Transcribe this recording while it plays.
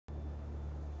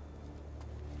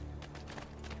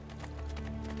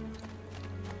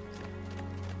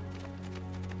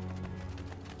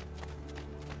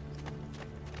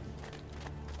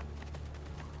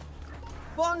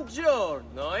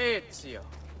Buongiorno, Ezio.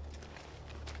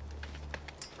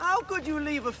 How could you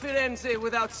leave a Firenze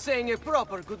without saying a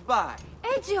proper goodbye?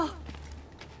 Ezio!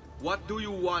 What do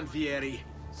you want, Vieri?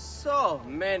 So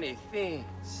many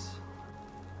things.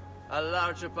 A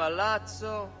larger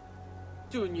palazzo,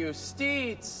 2 new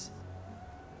steeds,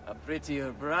 a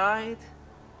prettier bride.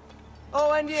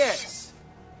 Oh, and yes,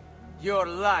 your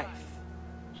life.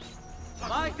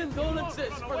 My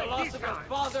condolences for the loss of your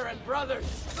father and brothers.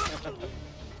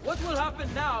 What will happen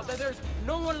now that there's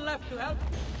no one left to help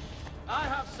you? I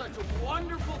have such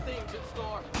wonderful things in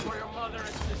store for your mother and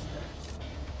sister.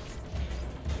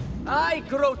 I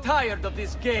grow tired of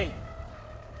this game.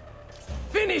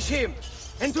 Finish him,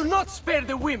 and do not spare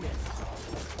the women.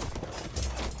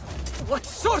 What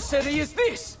sorcery is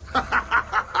this?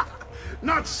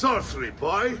 Not sorcery,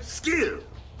 boy. Skill.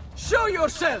 Show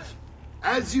yourself!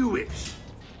 As you wish.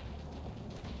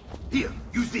 Here,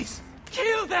 use this.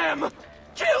 Kill them!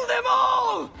 Kill them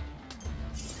all!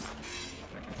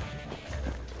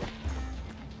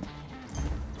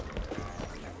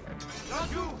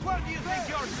 Where do you think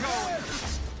you're going?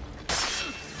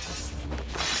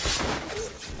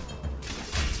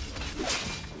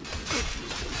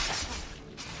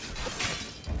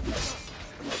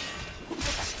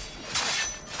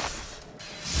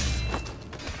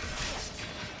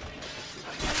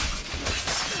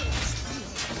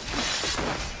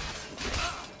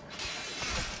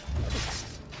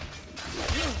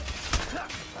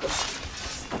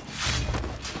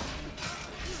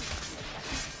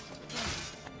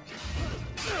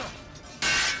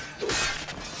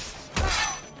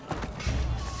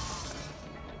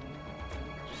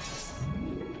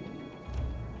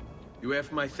 You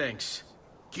have my thanks.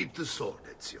 Keep the sword,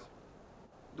 Ezio.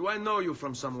 Do I know you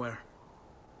from somewhere?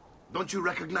 Don't you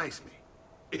recognize me?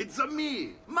 It's a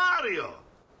me, Mario!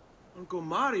 Uncle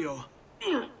Mario?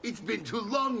 It's been too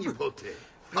long, Nipote.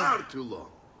 Far too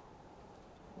long.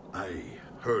 I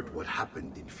heard what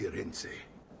happened in Firenze.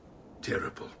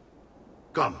 Terrible.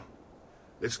 Come,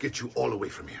 let's get you all away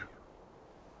from here.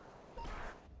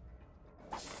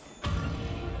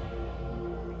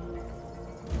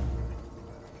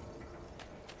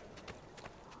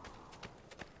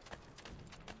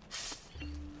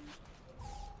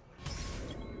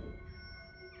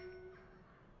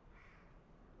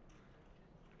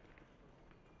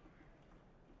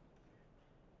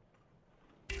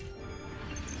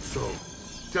 So,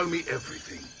 tell me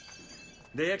everything.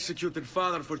 They executed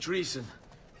father for treason.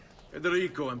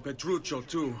 Federico and Petruccio,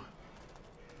 too.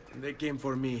 And they came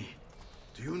for me.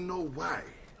 Do you know why?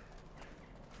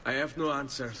 I have no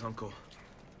answers, Uncle.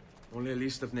 Only a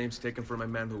list of names taken from a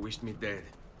man who wished me dead.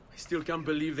 I still can't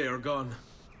believe they are gone.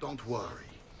 Don't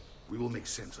worry. We will make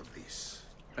sense of this.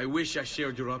 I wish I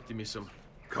shared your optimism.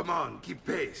 Come on, keep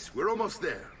pace. We're almost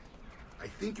there. I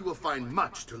think you will find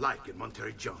much to like in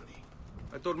Monteriggioni.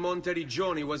 I thought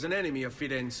Monteriggioni was an enemy of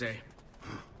Firenze.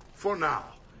 For now.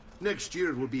 Next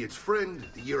year it will be its friend,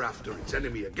 the year after its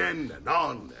enemy again, and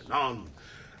on and on.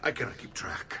 I cannot keep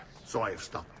track, so I have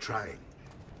stopped trying.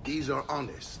 These are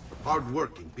honest,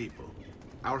 hard-working people.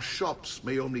 Our shops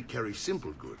may only carry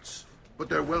simple goods, but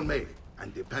they're well-made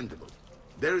and dependable.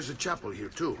 There is a chapel here,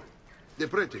 too. The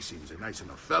Prete seems a nice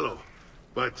enough fellow,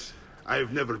 but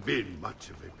I've never been much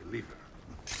of a believer.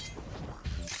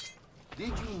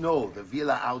 Did you know the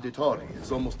Villa Auditore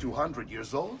is almost 200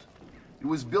 years old? It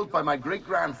was built by my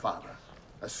great-grandfather,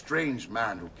 a strange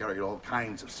man who carried all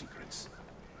kinds of secrets.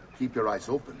 Keep your eyes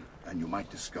open, and you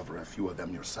might discover a few of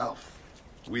them yourself.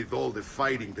 With all the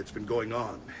fighting that's been going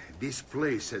on, this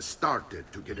place has started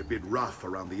to get a bit rough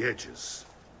around the edges.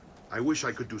 I wish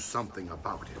I could do something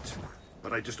about it,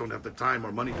 but I just don't have the time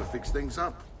or money to fix things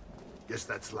up. Guess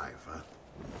that's life, huh?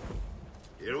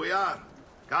 Here we are.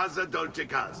 Casa Dolce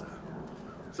Casa.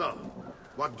 So,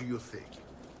 what do you think?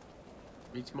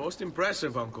 It's most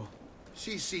impressive, Uncle.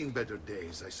 She's seen better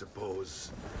days, I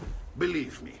suppose.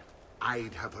 Believe me,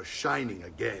 I'd have her shining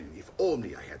again if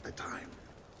only I had the time.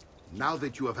 Now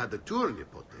that you have had the tour,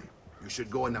 Nipote, you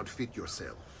should go and outfit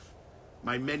yourself.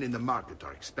 My men in the market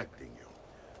are expecting you.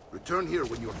 Return here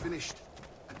when you're finished,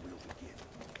 and we'll begin.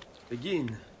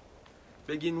 Begin?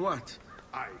 Begin what?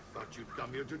 I thought you'd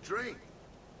come here to train.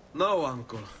 No,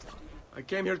 Uncle. I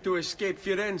came here to escape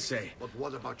Firenze. But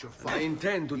what about your father? I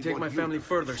intend to We take want my you family to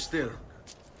further finish. still.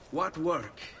 What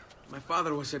work? My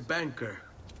father was a banker.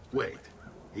 Wait,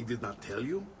 he did not tell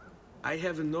you? I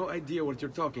have no idea what you're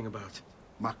talking about.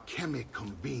 Ma che me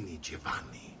combini,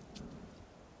 Giovanni?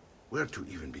 Where to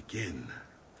even begin?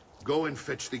 Go and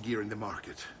fetch the gear in the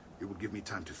market. It will give me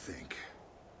time to think.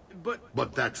 But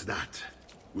But that's that.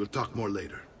 We'll talk more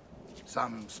later.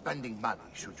 Some spending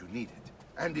money should you need it.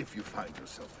 And if you find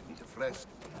yourself in need of rest,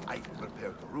 I've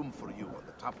prepared a room for you on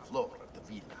the top floor of the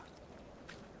villa.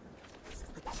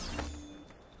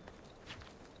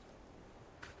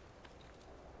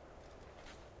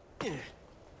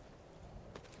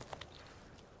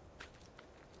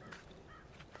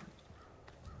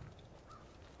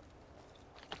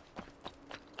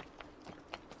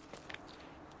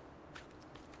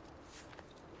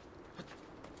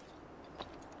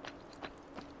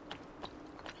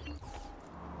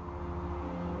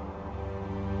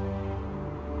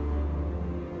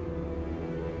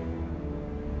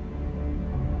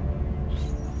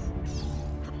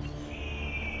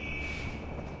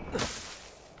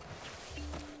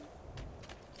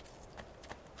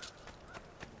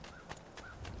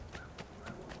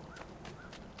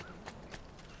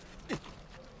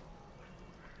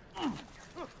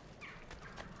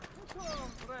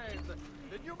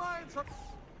 The new mines are...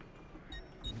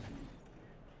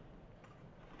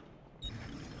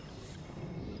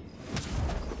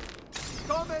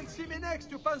 Come and see me next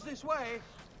to pass this way.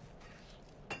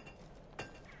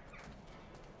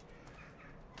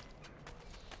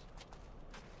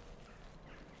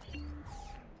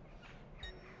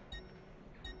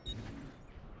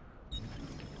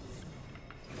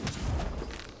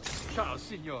 Ciao,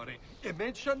 signore. E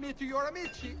mention me to your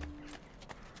amici.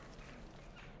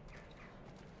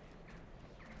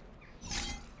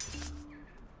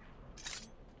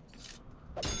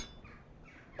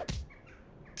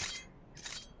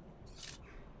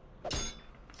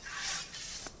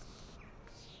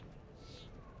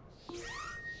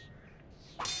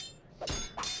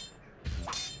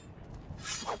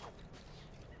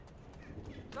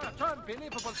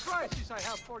 Unbelievable prices I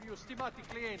have for you, stimati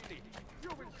clienti. You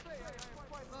will say I am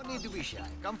quite... No need to be shy.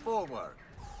 Come forward.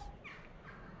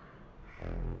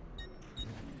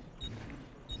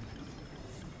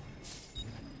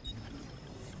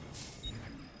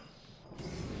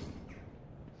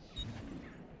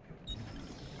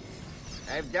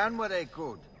 I've done what I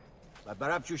could, but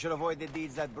perhaps you should avoid the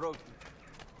deeds that broke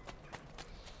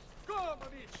you. Come,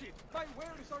 amici! My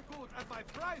wares are good and my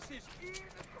price is even...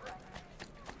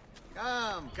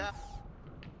 Come.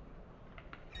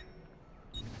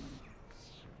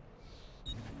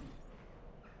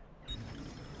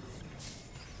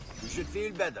 You should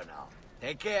feel better now.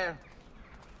 Take care.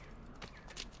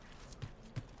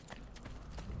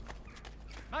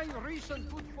 My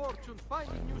recent good fortune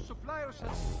finding new suppliers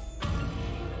and...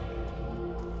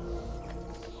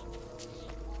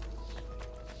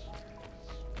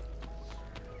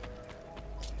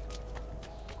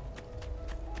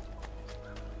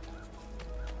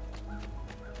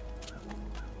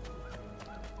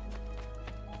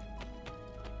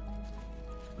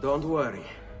 Don't worry.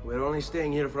 We're only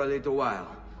staying here for a little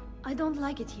while. I don't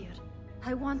like it here.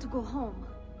 I want to go home.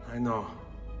 I know.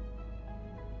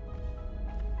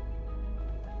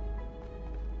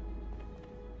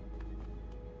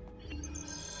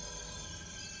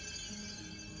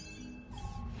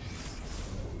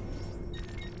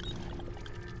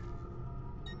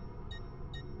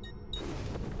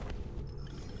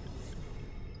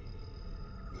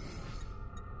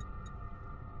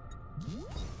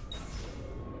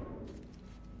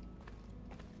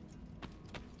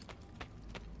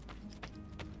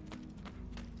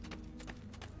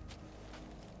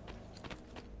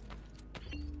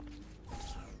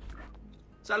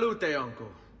 Salute,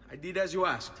 uncle. I did as you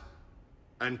asked.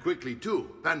 And quickly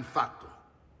too, ben fatto.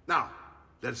 Now,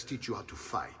 let's teach you how to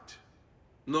fight.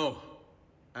 No.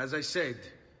 As I said,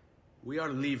 we are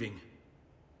leaving.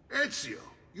 Ezio,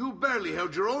 you barely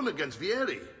held your own against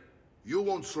Vieri. You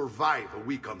won't survive a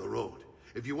week on the road.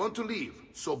 If you want to leave,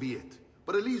 so be it.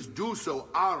 But at least do so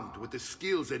armed with the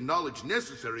skills and knowledge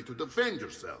necessary to defend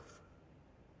yourself.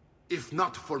 If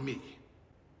not for me,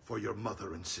 for your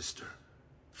mother and sister.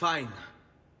 Fine.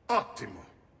 Ottimo.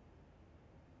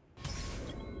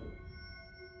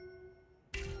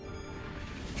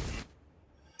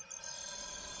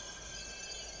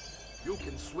 You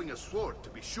can swing a sword, to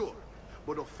be sure,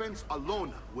 but offense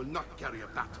alone will not carry a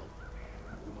battle.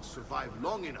 You must survive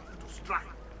long enough to strike.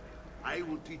 I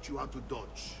will teach you how to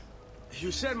dodge.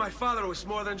 You said my father was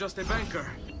more than just a banker.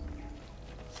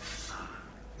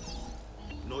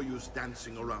 No use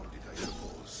dancing around it, I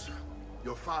suppose.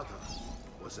 Your father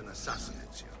was an assassin,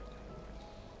 Ezio.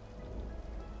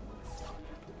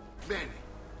 Bene,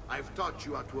 I've taught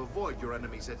you how to avoid your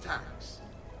enemy's attacks.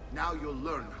 Now you'll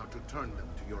learn how to turn them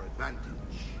to your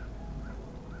advantage.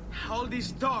 All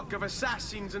this talk of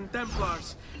assassins and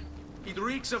Templars, it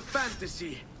reeks of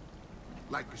fantasy.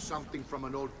 Like something from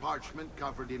an old parchment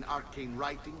covered in arcane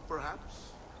writing,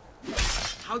 perhaps?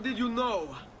 How did you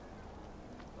know?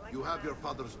 You have your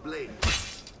father's blade.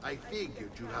 I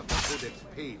figured you'd have the Codex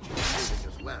page included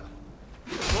as well.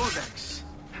 Codex?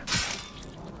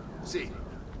 See,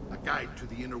 a guide to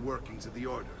the inner workings of the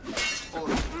Order.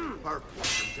 Order,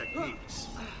 purpose, and techniques.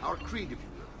 Our creed, if you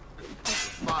will. Your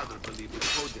father believed the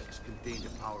Codex contained a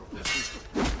powerful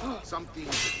secret. Something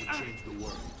that would change the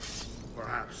world.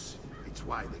 Perhaps it's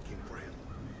why they came for him.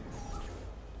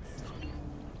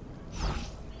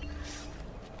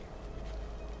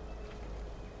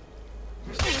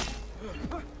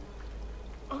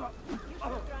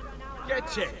 Che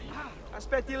c'è?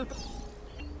 Aspetti il...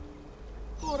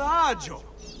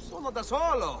 Coraggio! Sono da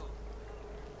solo!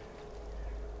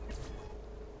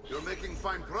 You're making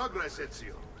fine progress,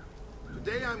 Ezio.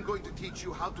 Today I'm going to teach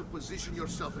you how to position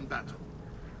yourself in battle.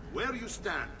 Where you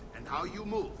stand and how you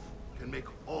move can make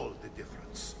all the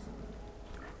difference.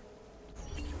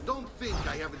 Don't think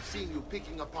I haven't seen you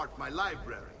picking apart my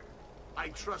library. I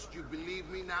trust you believe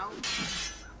me now?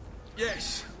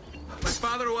 Yes. My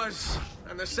father was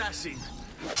an assassin.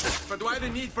 But why the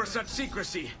need for such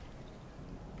secrecy?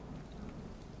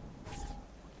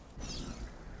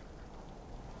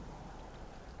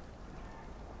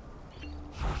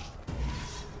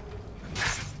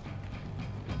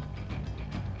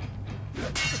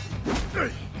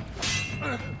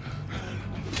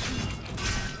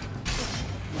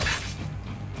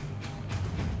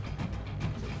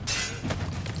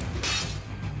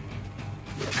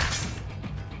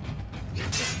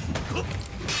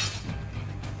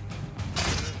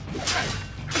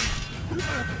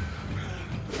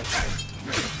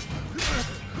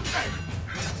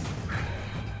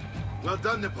 Well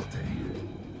done, Nipote.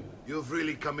 You've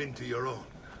really come into your own.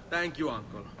 Thank you,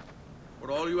 Uncle,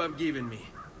 for all you have given me.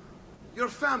 Your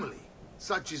family.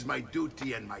 Such is my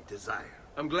duty and my desire.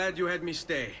 I'm glad you had me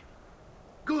stay.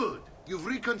 Good. You've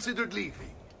reconsidered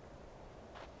leaving.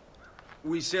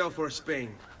 We sail for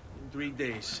Spain in 3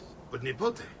 days. But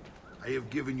Nipote, I have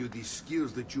given you these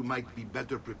skills that you might be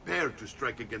better prepared to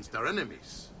strike against our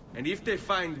enemies. And if they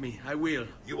find me, I will.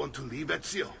 You want to leave,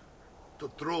 Ezio?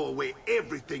 To throw away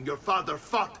everything your father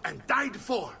fought and died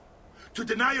for? To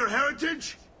deny your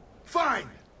heritage? Fine.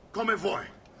 Come vuoi.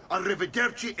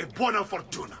 Arrivederci e buona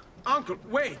fortuna. Uncle,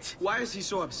 wait! Why is he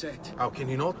so upset? How can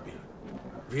he not be?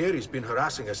 Vieri's been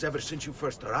harassing us ever since you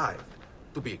first arrived.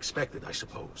 To be expected, I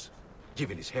suppose,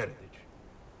 given his heritage.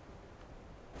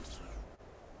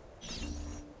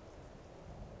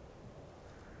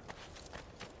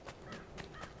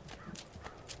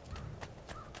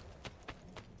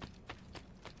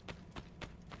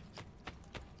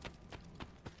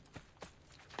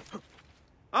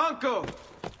 Uncle!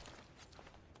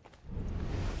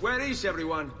 Where is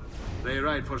everyone? They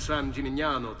ride for San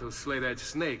Gimignano to slay that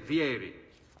snake, Vieri.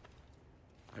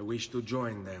 I wish to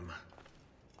join them.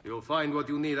 You'll find what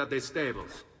you need at the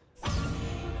stables.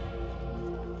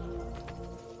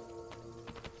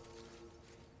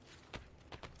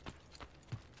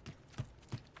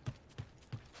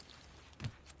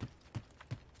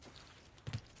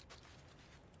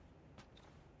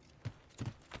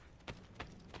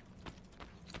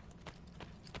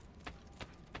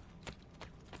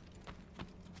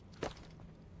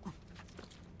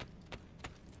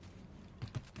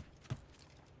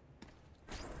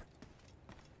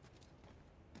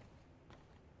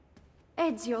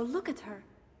 Ezio, look at her.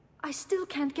 I still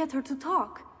can't get her to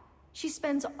talk. She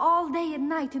spends all day and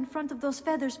night in front of those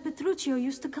feathers Petruchio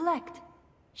used to collect.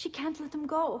 She can't let them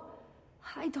go.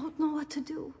 I don't know what to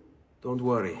do. Don't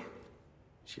worry.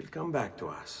 She'll come back to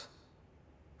us.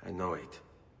 I know it.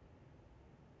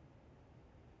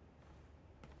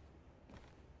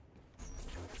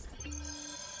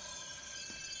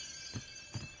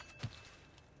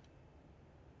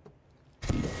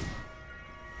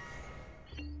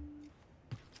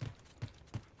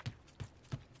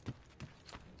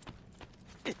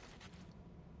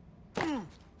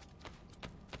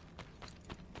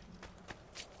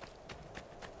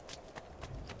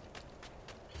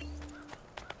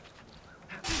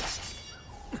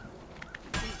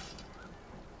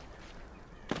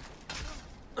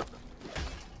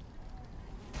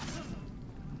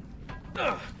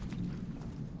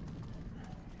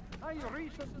 My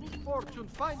recent misfortune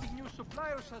finding new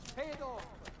suppliers has paid off.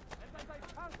 And as I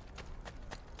found...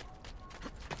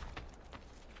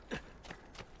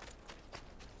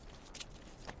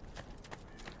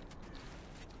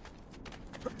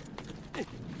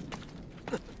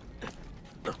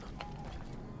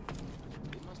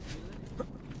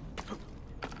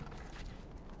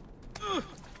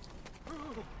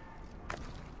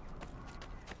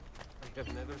 I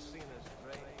have never seen a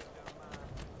stranger man.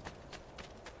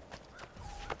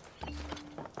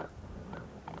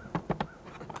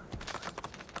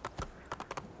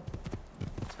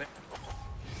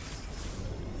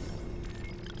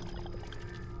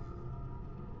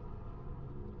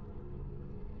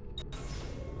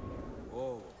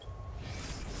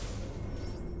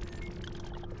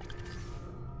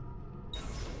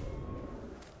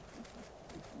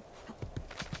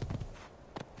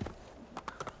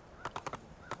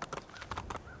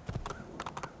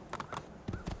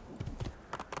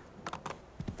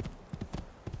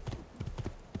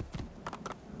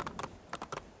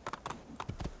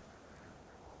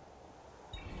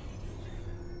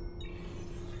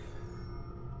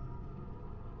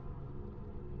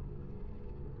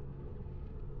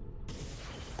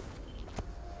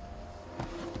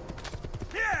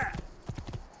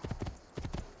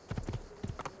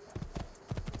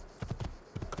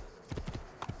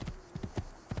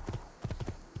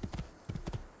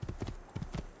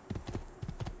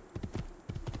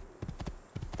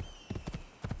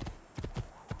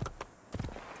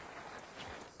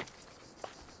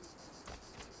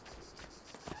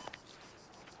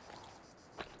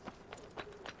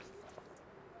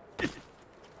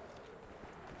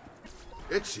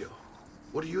 Ezio,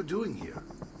 what are you doing here?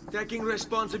 Taking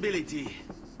responsibility.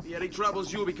 Vieri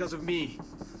troubles you because of me.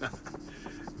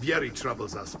 Vieri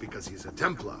troubles us because he's a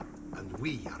Templar, and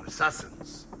we are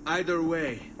assassins. Either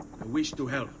way, I wish to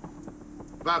help.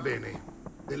 Va bene.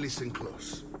 Then listen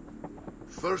close.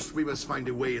 First, we must find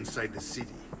a way inside the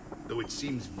city, though it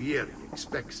seems Vieri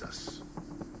expects us.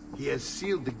 He has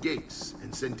sealed the gates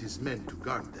and sent his men to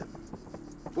guard them.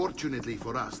 Fortunately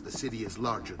for us, the city is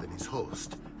larger than its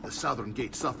host. The southern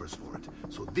gate suffers for it,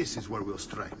 so this is where we'll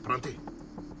strike. Pronti?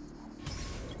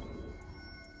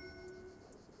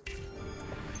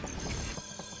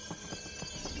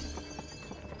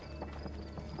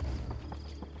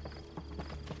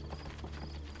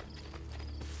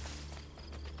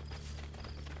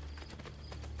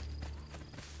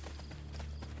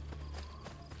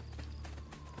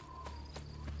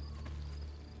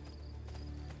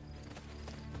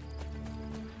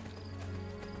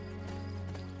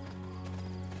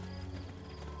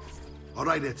 All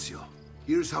right, Ezio.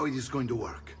 Here's how it is going to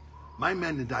work. My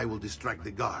men and I will distract the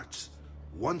guards.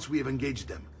 Once we have engaged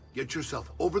them, get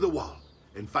yourself over the wall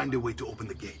and find a way to open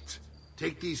the gate.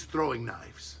 Take these throwing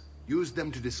knives. Use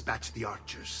them to dispatch the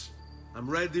archers. I'm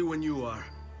ready when you are.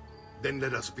 Then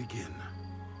let us begin.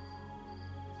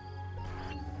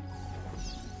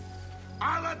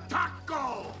 Al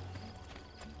attacco!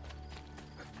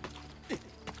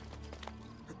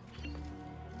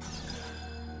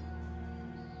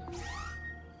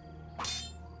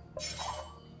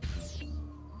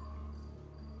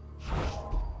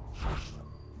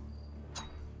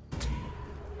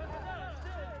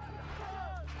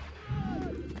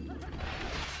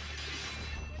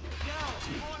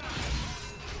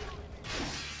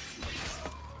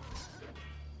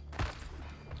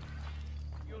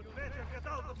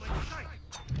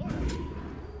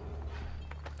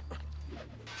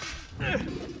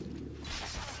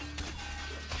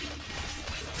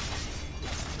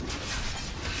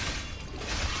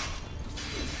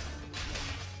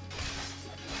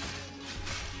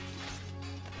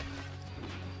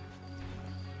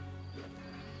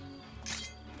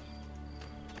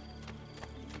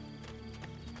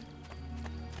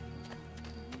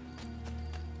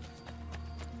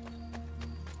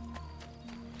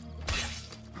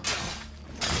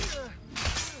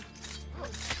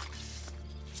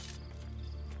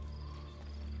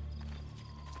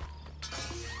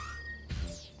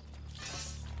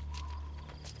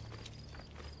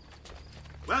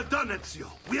 Well done, Ezio.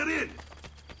 We're in!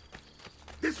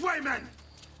 This way, men!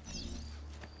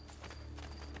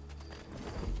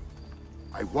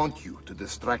 I want you to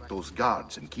distract those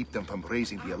guards and keep them from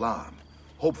raising the alarm.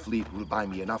 Hopefully it will buy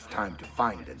me enough time to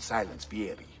find and silence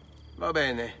Vieri. Va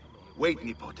bene. Wait,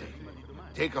 Nipote.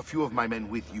 Take a few of my men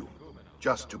with you,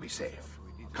 just to be safe.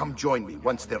 Come join me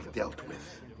once they're dealt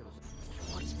with.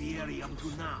 What's Vieri up to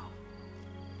now?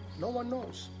 No one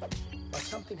knows, but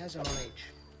something has him on edge.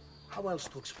 How else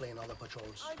to explain all the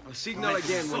patrols? I'll signal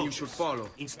again when you should follow.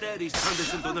 Instead, he's turned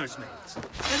us into nursemaids.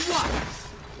 And what?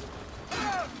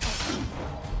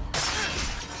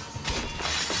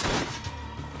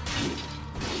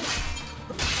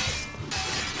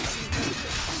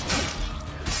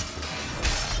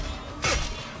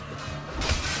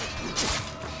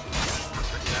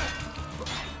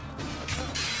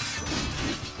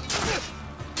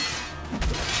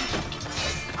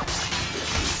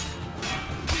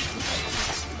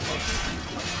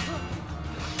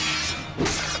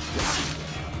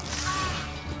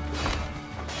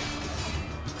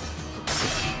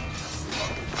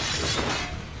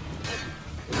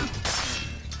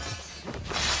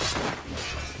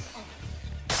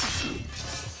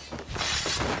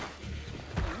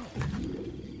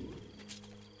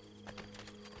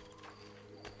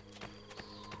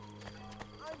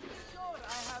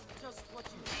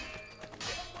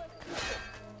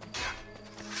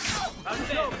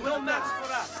 No match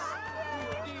for us.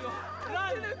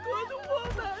 Run, a good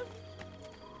woman.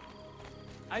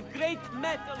 I've great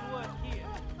metal work here.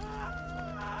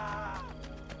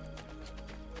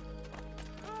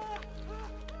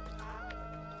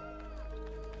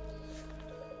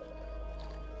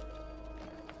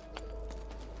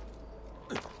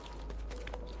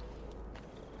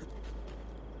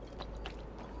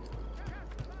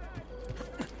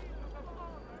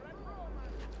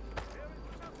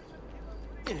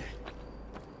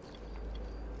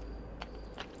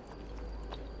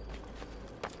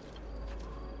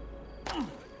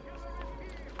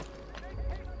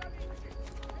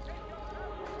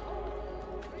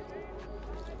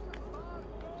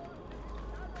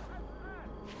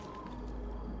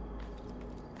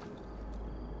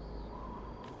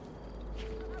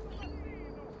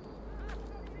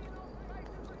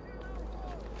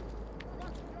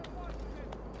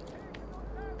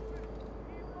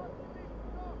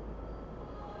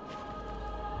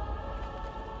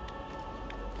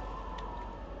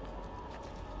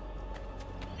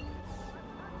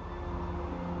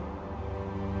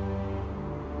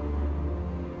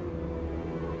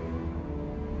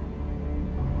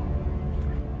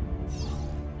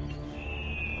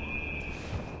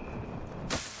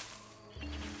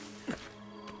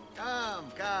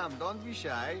 on, don't be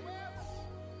shy.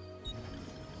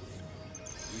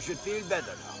 You should feel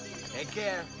better now. Take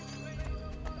care.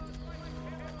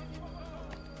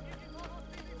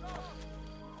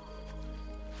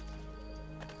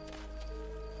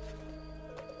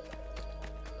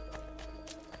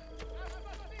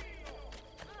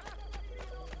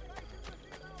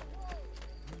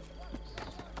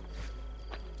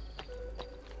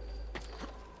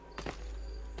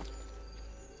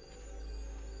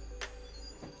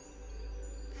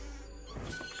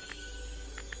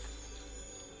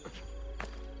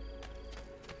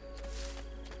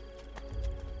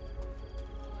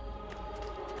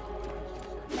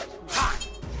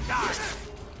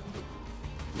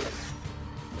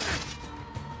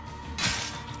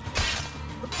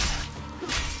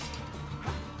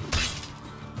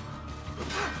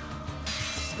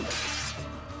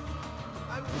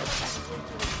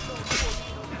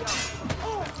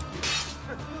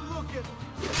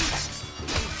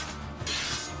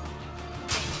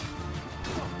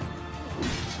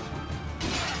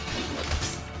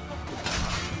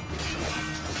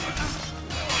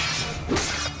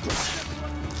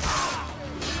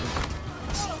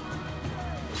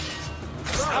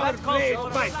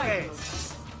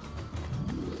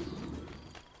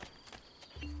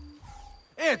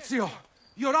 Ezio!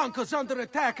 Your uncle's under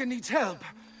attack and needs help.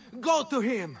 Go to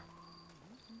him!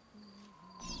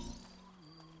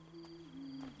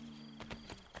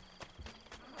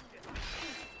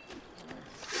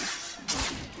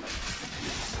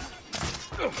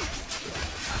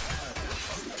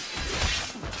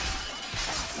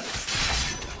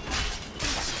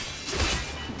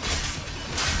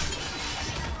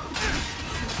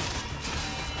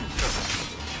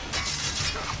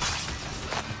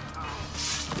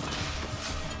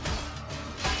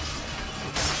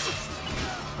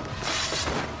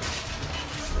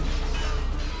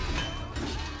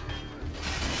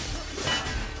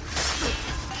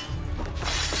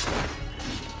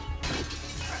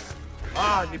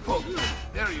 Ah, Nipote,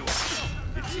 there you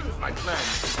are. It seems my plan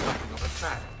is something of a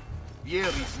snap.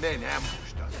 Vieri's men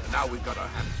ambushed us, and now we've got our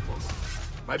hands full.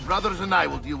 My brothers and I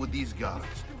will deal with these guards.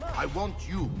 I want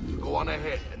you to go on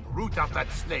ahead and root out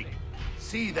that snake.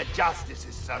 See that justice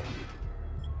is served.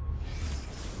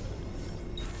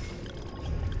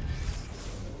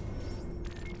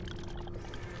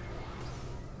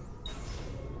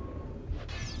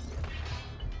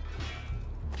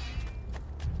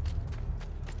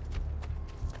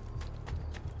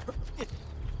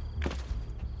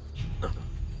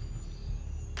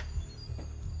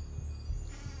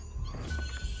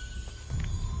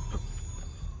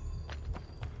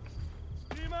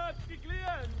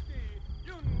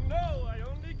 You know I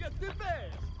only get the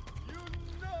best. You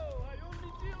know I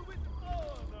only deal with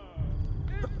honor.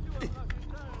 If you are not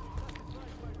entirely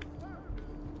satisfied by your service,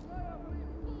 I am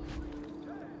fully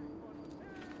content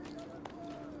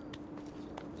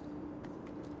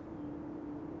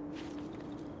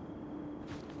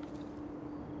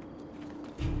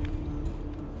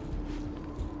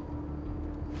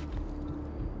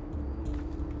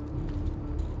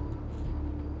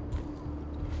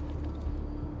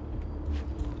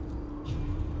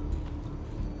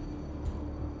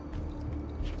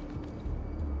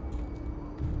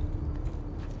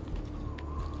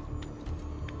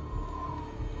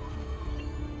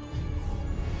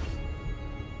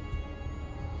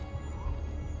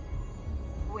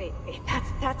Wait,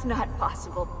 that's not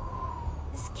possible.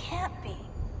 This can't be.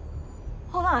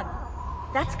 Hold on.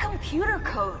 That's computer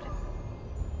code.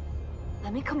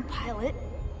 Let me compile it.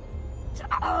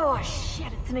 Oh,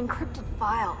 shit, it's an encrypted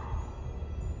file.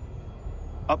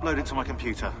 Upload it to my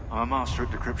computer. I'm a master at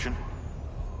decryption.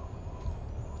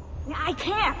 I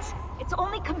can't! It's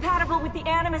only compatible with the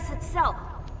Animus itself.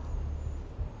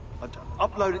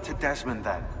 Upload it to Desmond,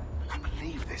 then. I can't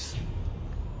believe this.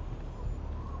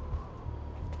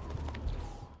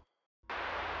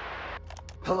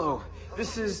 Hello,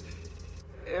 this is...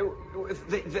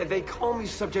 They call me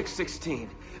Subject 16.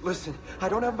 Listen, I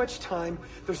don't have much time.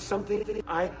 There's something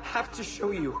I have to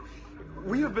show you.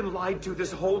 We have been lied to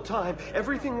this whole time.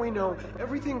 Everything we know,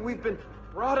 everything we've been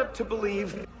brought up to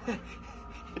believe,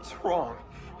 it's wrong.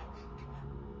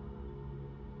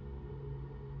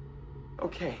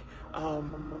 Okay,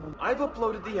 I've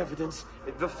uploaded the evidence,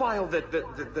 the file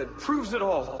that proves it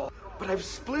all. But I've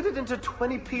split it into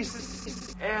 20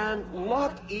 pieces and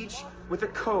locked each with a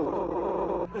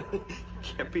code.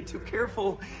 Can't be too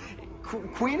careful.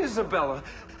 Queen Isabella.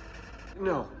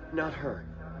 No, not her.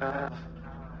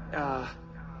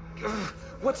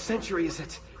 What century is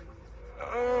it?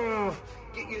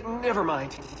 Never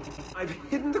mind. I've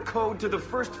hidden the code to the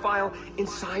first file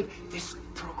inside this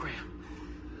program.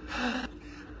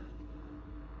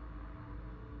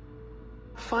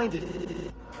 Find it.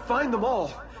 Find them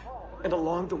all. And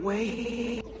along the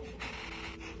way,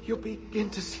 you'll begin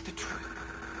to see the truth.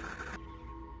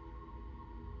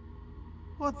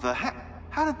 What the heck?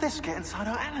 How did this get inside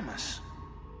our Animus?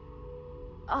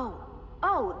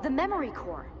 Oh, the memory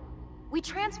core. We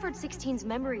transferred 16's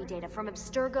memory data from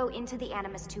Abstergo into the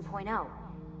Animus 2.0.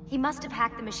 He must have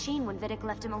hacked the machine when Vidic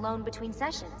left him alone between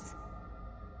sessions.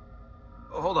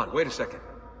 Oh, hold on, wait a second.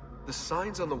 The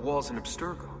signs on the walls in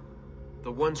Abstergo,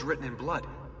 the ones written in blood,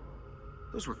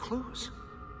 those were clues.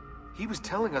 He was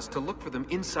telling us to look for them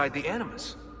inside the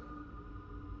Animus.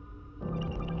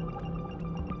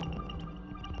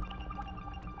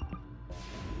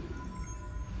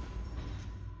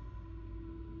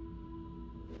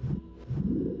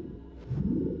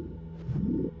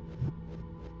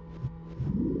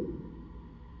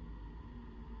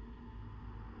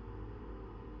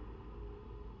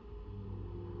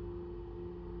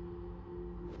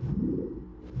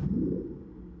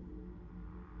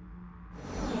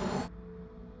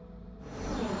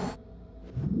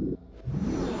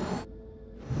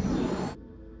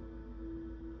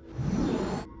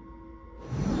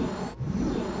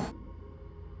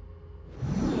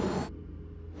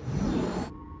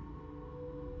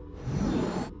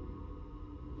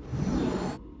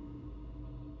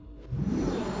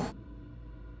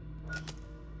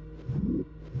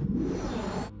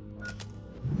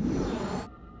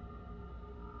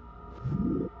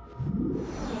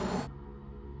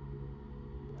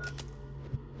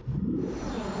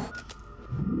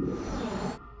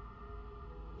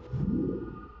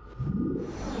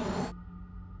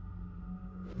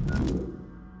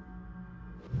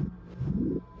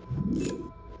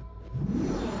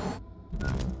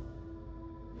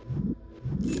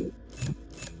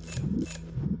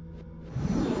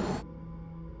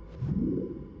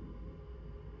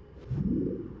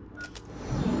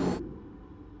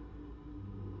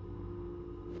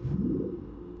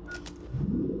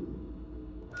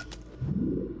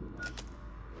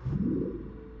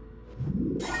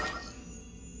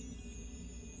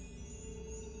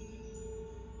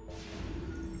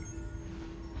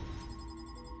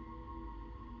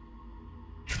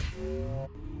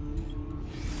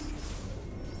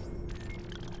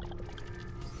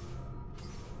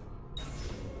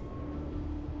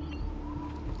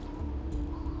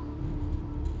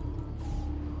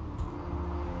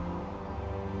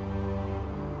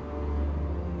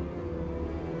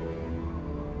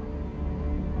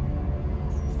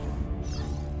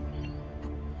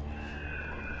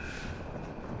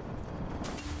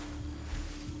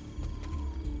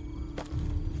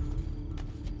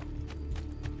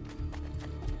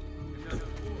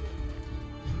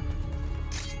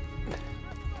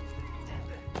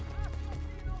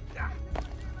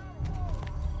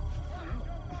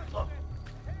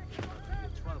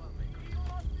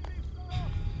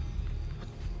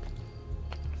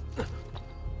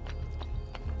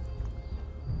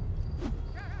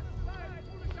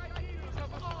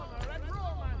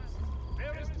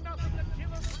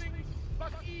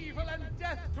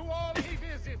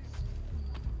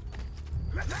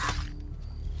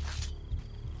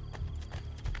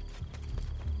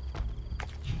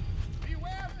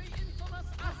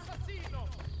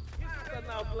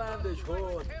 Outlandish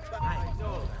horde. I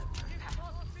know.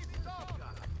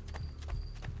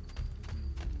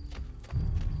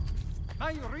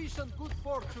 My recent good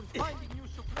fortune finding new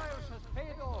suppliers has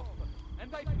paid off,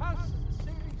 and I pass the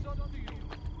savings on to you.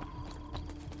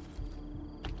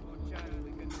 No chance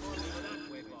we can follow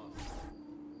that way, boss.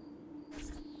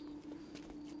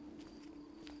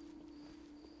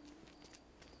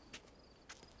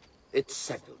 It's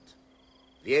settled.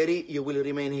 Vieri, you will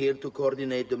remain here to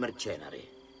coordinate the mercenary.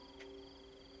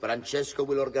 Francesco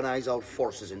will organize our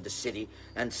forces in the city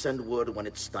and send word when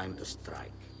it's time to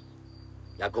strike.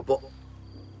 Jacopo,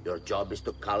 your job is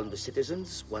to calm the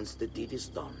citizens once the deed is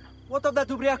done. What of that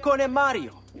Ubriacone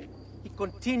Mario? He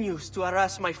continues to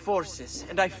harass my forces,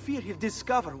 and I fear he'll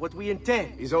discover what we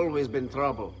intend. He's always been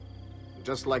trouble.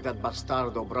 Just like that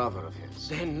bastardo brother of his.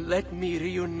 Then let me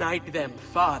reunite them,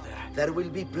 father. There will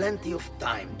be plenty of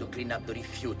time to clean up the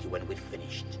Rifiuti when we're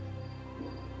finished.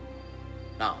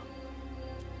 Now,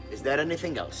 is there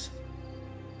anything else?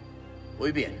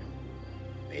 Muy bien.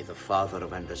 May the Father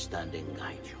of Understanding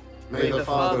guide you. May the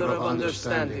Father of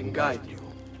Understanding guide you.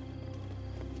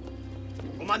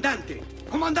 Comandante!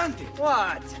 Comandante!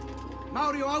 What?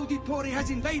 Mario Auditore has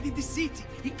invaded the city.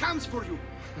 He comes for you.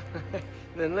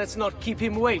 Then let's not keep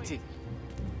him waiting.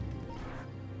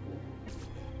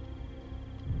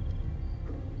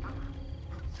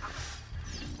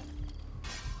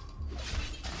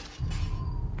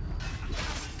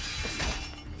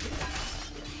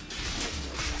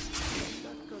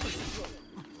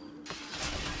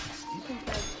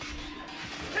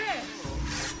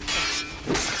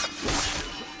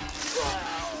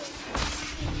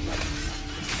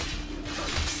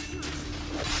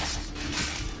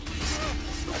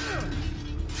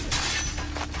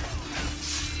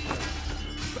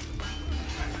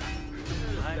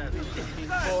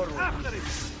 forward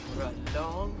for a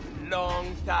long,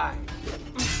 long time.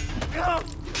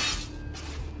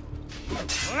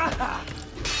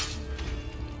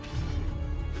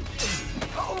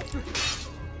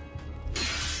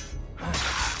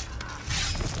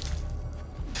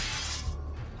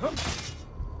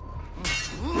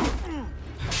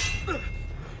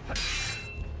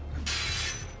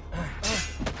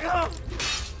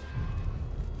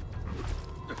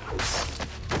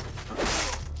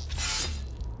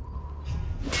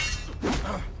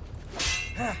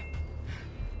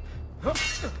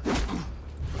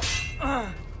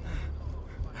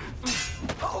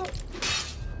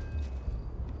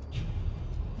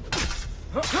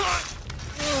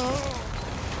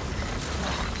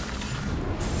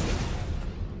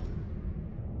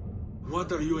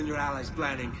 What are you and your allies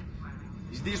planning?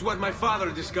 Is this what my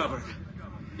father discovered?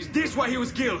 Is this why he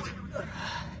was killed?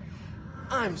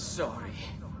 I'm sorry.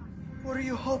 Were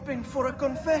you hoping for a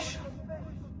confession?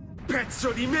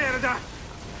 Pezzo di merda!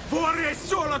 Vorrei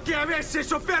solo che avessi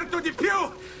sofferto di più!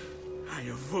 Hai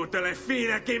avuto la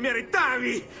fine che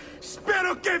meritavi!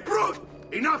 Spero che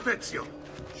Enough, Ezio!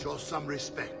 Show some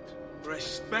respect.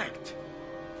 Respect?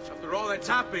 After all that's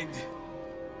happened,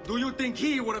 do you think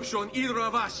he would have shown either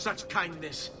of us such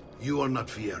kindness? You are not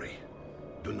Fieri.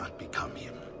 Do not become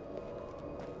him.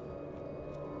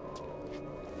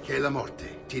 Che la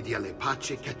morte ti dia le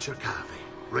pace che cercavi.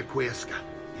 Requiesca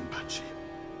in pace.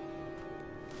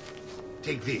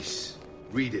 Take this.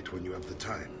 Read it when you have the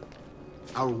time.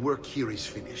 Our work here is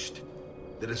finished.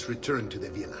 Let us return to the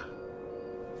villa.